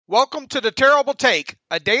Welcome to The Terrible Take,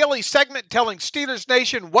 a daily segment telling Steelers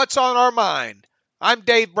Nation what's on our mind. I'm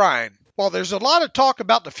Bryan. While there's a lot of talk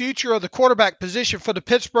about the future of the quarterback position for the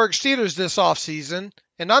Pittsburgh Steelers this offseason,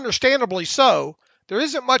 and understandably so, there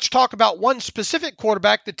isn't much talk about one specific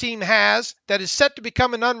quarterback the team has that is set to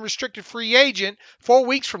become an unrestricted free agent 4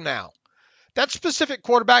 weeks from now. That specific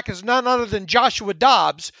quarterback is none other than Joshua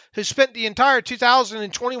Dobbs, who spent the entire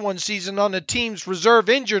 2021 season on the team's reserve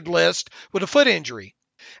injured list with a foot injury.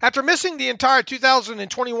 After missing the entire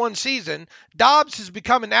 2021 season, Dobbs has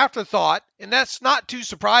become an afterthought, and that's not too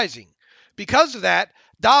surprising. Because of that,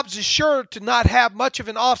 Dobbs is sure to not have much of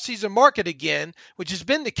an offseason market again, which has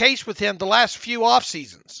been the case with him the last few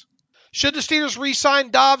offseasons. Should the Steelers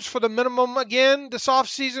re-sign Dobbs for the minimum again this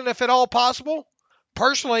offseason, if at all possible?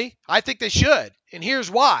 Personally, I think they should, and here's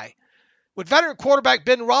why. With veteran quarterback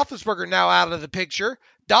Ben Roethlisberger now out of the picture,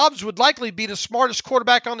 Dobbs would likely be the smartest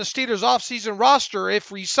quarterback on the Steelers' offseason roster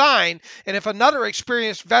if re-signed, and if another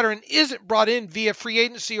experienced veteran isn't brought in via free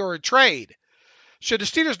agency or a trade. Should the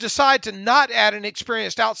Steelers decide to not add an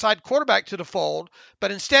experienced outside quarterback to the fold,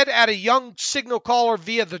 but instead add a young signal caller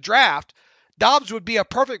via the draft, Dobbs would be a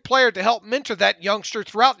perfect player to help mentor that youngster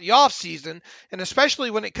throughout the offseason, and especially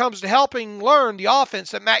when it comes to helping learn the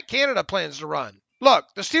offense that Matt Canada plans to run. Look,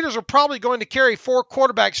 the Steelers are probably going to carry 4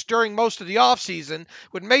 quarterbacks during most of the offseason,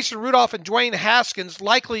 with Mason Rudolph and Dwayne Haskins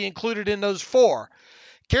likely included in those 4.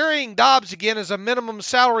 Carrying Dobbs again as a minimum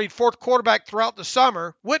salaried 4th quarterback throughout the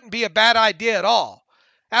summer wouldn't be a bad idea at all.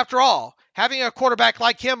 After all, having a quarterback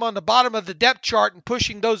like him on the bottom of the depth chart and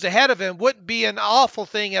pushing those ahead of him wouldn't be an awful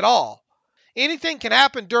thing at all. Anything can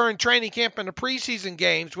happen during training camp and the preseason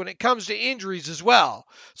games when it comes to injuries as well.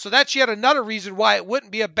 So that's yet another reason why it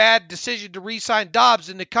wouldn't be a bad decision to re-sign Dobbs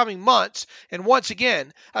in the coming months. And once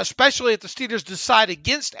again, especially if the Steelers decide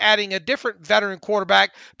against adding a different veteran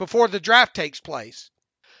quarterback before the draft takes place.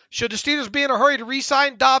 Should the Steelers be in a hurry to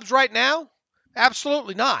re-sign Dobbs right now?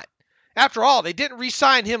 Absolutely not. After all, they didn't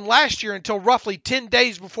re-sign him last year until roughly 10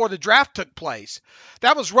 days before the draft took place.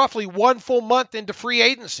 That was roughly 1 full month into free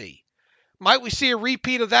agency. Might we see a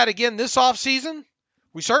repeat of that again this offseason?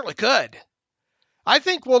 We certainly could. I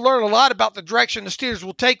think we'll learn a lot about the direction the Steelers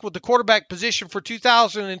will take with the quarterback position for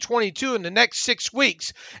 2022 in the next 6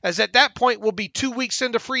 weeks, as at that point we'll be 2 weeks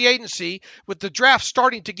into free agency with the draft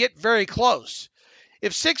starting to get very close.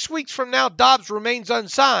 If 6 weeks from now Dobbs remains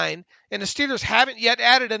unsigned and the Steelers haven't yet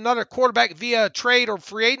added another quarterback via a trade or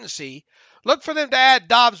free agency, look for them to add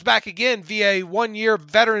Dobbs back again via a 1-year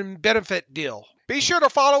veteran benefit deal. Be sure to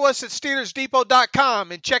follow us at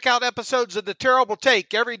SteelersDepot.com and check out episodes of The Terrible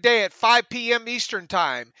Take every day at 5 p.m. Eastern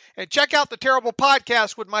Time. And check out The Terrible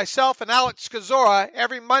Podcast with myself and Alex Kozora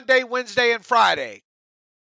every Monday, Wednesday, and Friday.